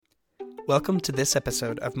Welcome to this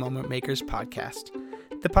episode of Moment Makers Podcast,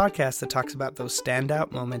 the podcast that talks about those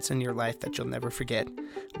standout moments in your life that you'll never forget,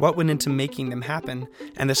 what went into making them happen,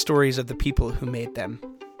 and the stories of the people who made them.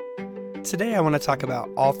 Today I want to talk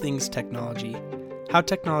about all things technology, how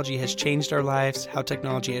technology has changed our lives, how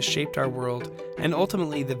technology has shaped our world, and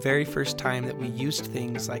ultimately the very first time that we used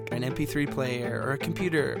things like an MP3 player or a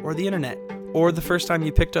computer or the internet, or the first time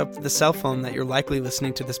you picked up the cell phone that you're likely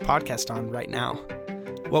listening to this podcast on right now.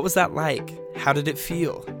 What was that like? How did it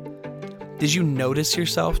feel? Did you notice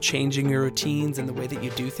yourself changing your routines and the way that you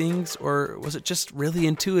do things, or was it just really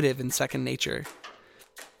intuitive and second nature?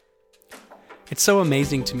 It's so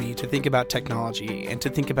amazing to me to think about technology and to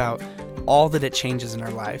think about all that it changes in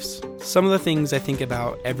our lives. Some of the things I think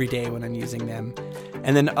about every day when I'm using them,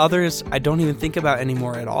 and then others I don't even think about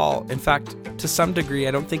anymore at all. In fact, to some degree,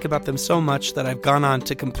 I don't think about them so much that I've gone on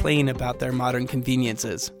to complain about their modern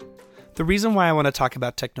conveniences. The reason why I want to talk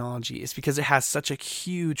about technology is because it has such a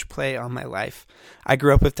huge play on my life. I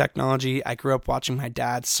grew up with technology. I grew up watching my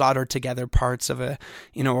dad solder together parts of a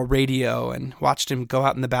radio, and watched him go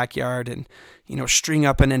out in the backyard and, string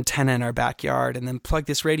up an antenna in our backyard and then plug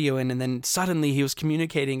this radio in, and then suddenly he was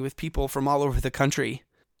communicating with people from all over the country.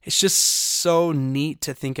 It's just so neat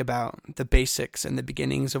to think about the basics and the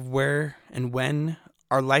beginnings of where and when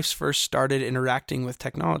our lives first started interacting with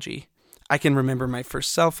technology. I can remember my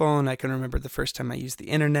first cell phone. I can remember the first time I used the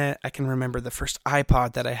internet. I can remember the first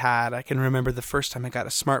iPod that I had. I can remember the first time I got a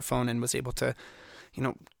smartphone and was able to,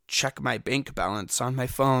 check my bank balance on my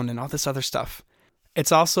phone and all this other stuff.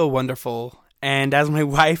 It's also wonderful. And as my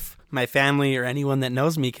wife, my family, or anyone that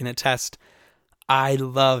knows me can attest, I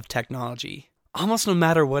love technology. Almost no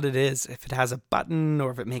matter what it is, if it has a button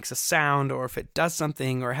or if it makes a sound or if it does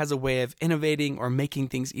something or has a way of innovating or making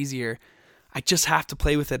things easier, I just have to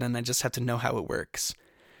play with it and I just have to know how it works.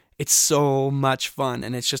 It's so much fun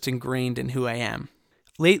and it's just ingrained in who I am.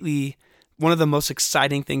 Lately, one of the most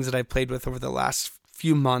exciting things that I've played with over the last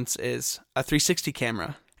few months is a 360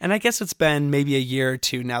 camera. And I guess it's been maybe a year or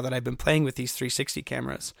two now that I've been playing with these 360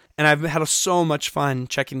 cameras. And I've had so much fun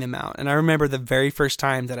checking them out. And I remember the very first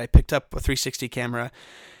time that I picked up a 360 camera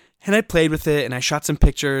and I played with it and I shot some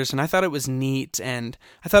pictures and I thought it was neat and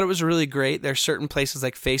I thought it was really great. There are certain places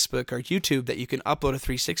like Facebook or YouTube that you can upload a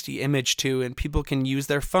 360 image to and people can use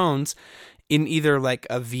their phones in either like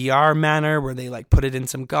a VR manner where they like put it in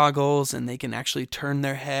some goggles and they can actually turn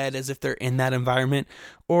their head as if they're in that environment,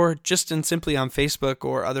 or just simply on Facebook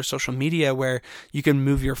or other social media where you can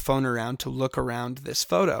move your phone around to look around this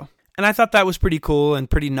photo. And I thought that was pretty cool and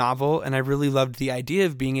pretty novel, and I really loved the idea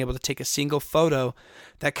of being able to take a single photo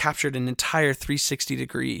that captured an entire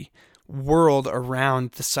 360-degree world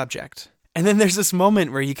around the subject. And then there's this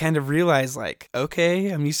moment where you kind of realize, like, okay,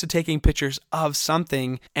 I'm used to taking pictures of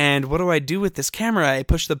something, and what do I do with this camera? I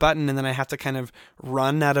push the button, and then I have to kind of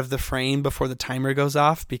run out of the frame before the timer goes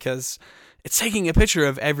off because it's taking a picture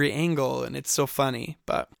of every angle, and it's so funny.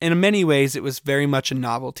 But in many ways, it was very much a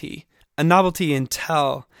novelty. A novelty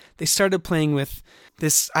until they started playing with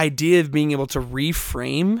this idea of being able to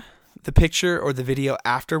reframe the picture or the video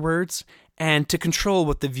afterwards and to control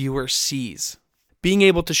what the viewer sees. Being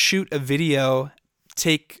able to shoot a video,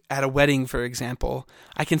 take at a wedding, for example,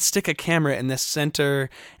 I can stick a camera in the center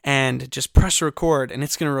and just press record, and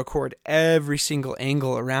it's going to record every single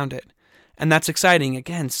angle around it. And that's exciting,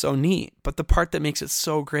 again, so neat. But the part that makes it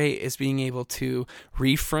so great is being able to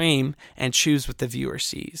reframe and choose what the viewer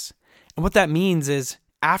sees. And what that means is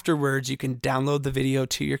afterwards, you can download the video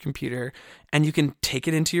to your computer and you can take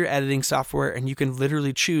it into your editing software and you can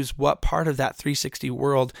literally choose what part of that 360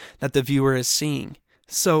 world that the viewer is seeing.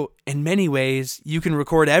 So in many ways, you can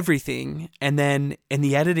record everything and then in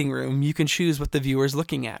the editing room, you can choose what the viewer is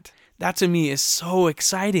looking at. That to me is so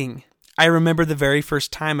exciting. I remember the very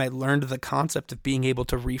first time I learned the concept of being able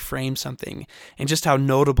to reframe something and just how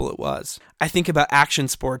notable it was. I think about action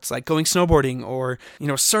sports like going snowboarding or,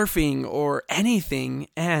 surfing or anything,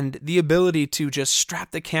 and the ability to just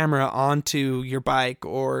strap the camera onto your bike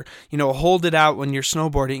or, hold it out when you're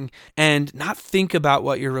snowboarding and not think about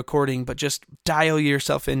what you're recording, but just dial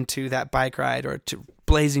yourself into that bike ride or to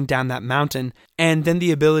blazing down that mountain, and then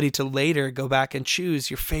the ability to later go back and choose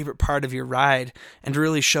your favorite part of your ride and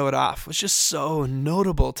really show it off was just so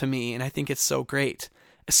notable to me, and I think it's so great,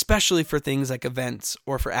 especially for things like events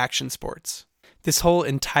or for action sports. This whole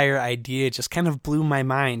entire idea just kind of blew my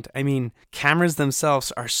mind. I mean, cameras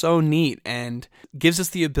themselves are so neat and gives us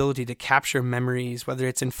the ability to capture memories, whether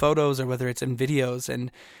it's in photos or whether it's in videos,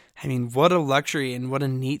 and I mean, what a luxury and what a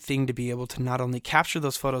neat thing to be able to not only capture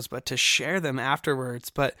those photos, but to share them afterwards.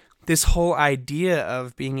 But this whole idea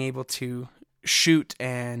of being able to shoot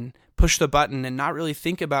and push the button and not really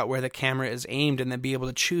think about where the camera is aimed and then be able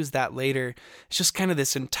to choose that later. It's just kind of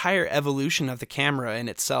this entire evolution of the camera in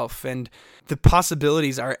itself, and the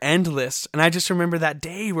possibilities are endless. And I just remember that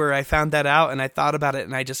day where I found that out and I thought about it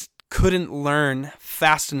and I just couldn't learn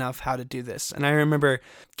fast enough how to do this. And I remember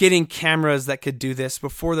getting cameras that could do this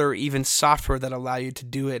before there were even software that allow you to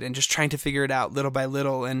do it, and just trying to figure it out little by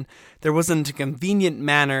little. And there wasn't a convenient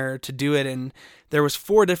manner to do it, and there was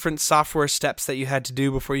 4 different software steps that you had to do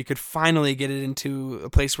before you could finally get it into a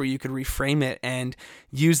place where you could reframe it and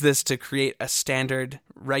use this to create a standard,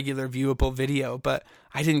 regular, viewable video. But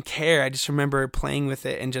I didn't care. I just remember playing with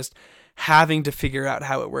it and just having to figure out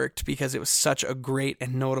how it worked because it was such a great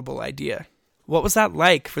and notable idea. What was that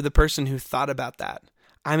like for the person who thought about that?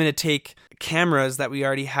 I'm going to take cameras that we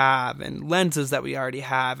already have and lenses that we already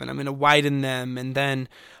have, and I'm going to widen them, and then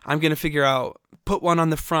I'm going to figure out, put one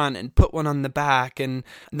on the front and put one on the back, and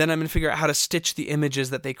then I'm going to figure out how to stitch the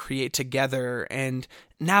images that they create together. And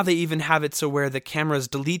now they even have it so where the cameras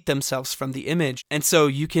delete themselves from the image, and so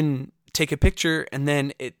you can take a picture and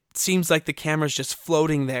then it seems like the camera's just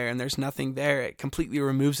floating there and there's nothing there. It completely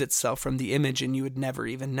removes itself from the image and you would never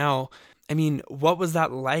even know. I mean, what was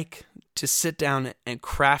that like to sit down and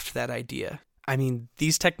craft that idea? I mean,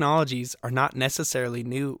 these technologies are not necessarily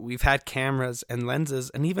new. We've had cameras and lenses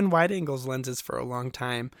and even wide angles lenses for a long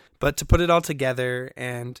time. But to put it all together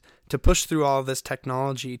and to push through all of this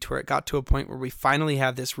technology to where it got to a point where we finally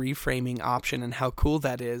have this reframing option and how cool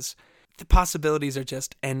that is, the possibilities are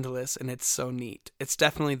just endless, and it's so neat. It's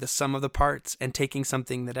definitely the sum of the parts, and taking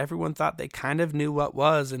something that everyone thought they kind of knew what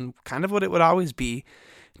was and kind of what it would always be,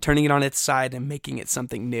 turning it on its side and making it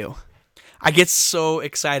something new. I get so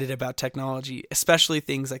excited about technology, especially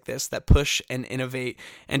things like this that push and innovate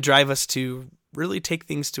and drive us to really take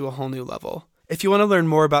things to a whole new level. If you want to learn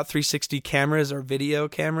more about 360 cameras or video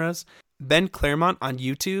cameras, Ben Claremont on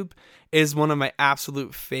YouTube is one of my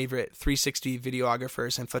absolute favorite 360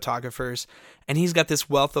 videographers and photographers, and he's got this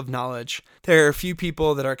wealth of knowledge. There are a few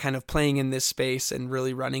people that are kind of playing in this space and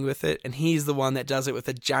really running with it, and he's the one that does it with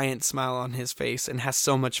a giant smile on his face and has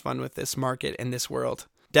so much fun with this market and this world.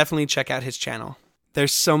 Definitely check out his channel.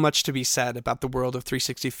 There's so much to be said about the world of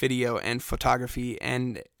 360 video and photography,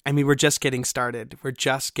 and I mean, we're just getting started. We're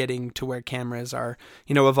just getting to where cameras are,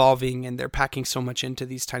 evolving, and they're packing so much into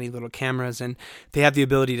these tiny little cameras, and they have the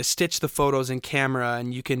ability to stitch the photos in camera,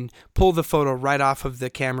 and you can pull the photo right off of the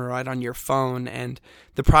camera right on your phone, and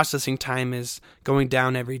the processing time is going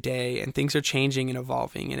down every day, and things are changing and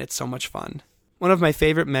evolving, and it's so much fun. One of my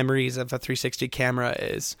favorite memories of a 360 camera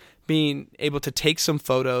is being able to take some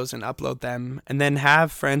photos and upload them, and then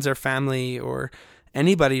have friends or family or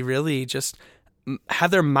anybody really just have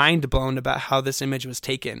their mind blown about how this image was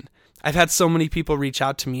taken. I've had so many people reach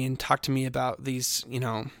out to me and talk to me about these,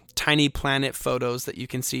 tiny planet photos that you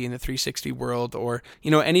can see in the 360 world, or,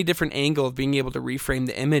 any different angle of being able to reframe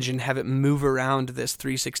the image and have it move around this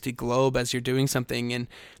 360 globe as you're doing something. And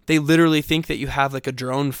they literally think that you have like a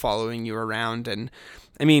drone following you around. And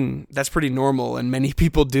I mean, that's pretty normal and many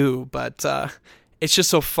people do, but it's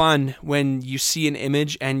just so fun when you see an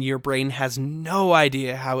image and your brain has no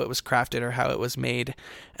idea how it was crafted or how it was made.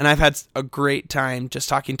 And I've had a great time just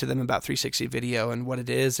talking to them about 360 video and what it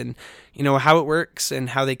is and, how it works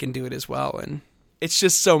and how they can do it as well. And it's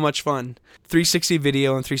just so much fun. 360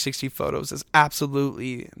 video and 360 photos is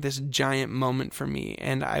absolutely this giant moment for me.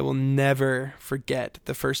 And I will never forget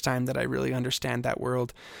the first time that I really understand that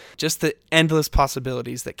world. Just the endless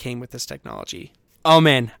possibilities that came with this technology. Oh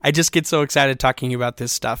man, I just get so excited talking about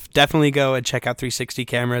this stuff. Definitely go and check out 360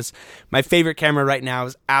 cameras. My favorite camera right now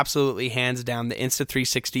is absolutely hands down the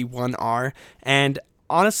Insta360 One R. And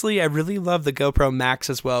honestly, I really love the GoPro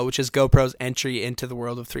Max as well, which is GoPro's entry into the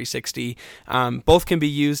world of 360. Both can be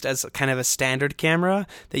used as kind of a standard camera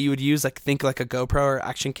that you would use, think like a GoPro or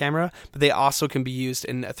action camera, but they also can be used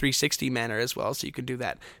in a 360 manner as well. So you can do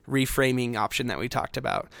that reframing option that we talked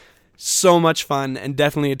about. So much fun and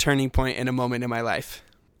definitely a turning point in a moment in my life.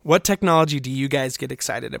 What technology do you guys get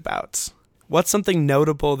excited about? What's something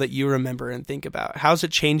notable that you remember and think about? How's it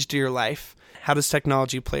changed your life? How does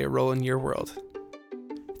technology play a role in your world?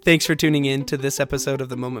 Thanks for tuning in to this episode of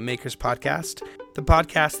the Moment Makers Podcast, the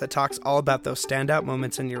podcast that talks all about those standout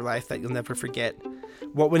moments in your life that you'll never forget,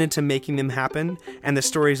 what went into making them happen, and the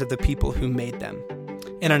stories of the people who made them.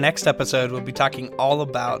 In our next episode, we'll be talking all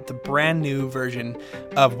about the brand new version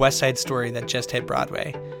of West Side Story that just hit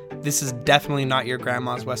Broadway. This is definitely not your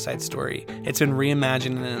grandma's West Side Story. It's been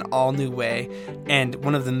reimagined in an all new way, and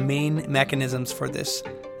one of the main mechanisms for this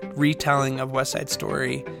retelling of West Side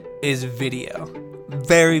Story is video.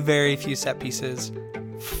 Very, very few set pieces,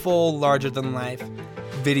 full larger than life,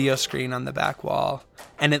 video screen on the back wall,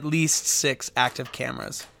 and at least 6 active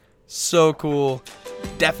cameras. So cool.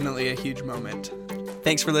 Definitely a huge moment.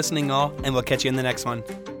 Thanks for listening, all, and we'll catch you in the next one.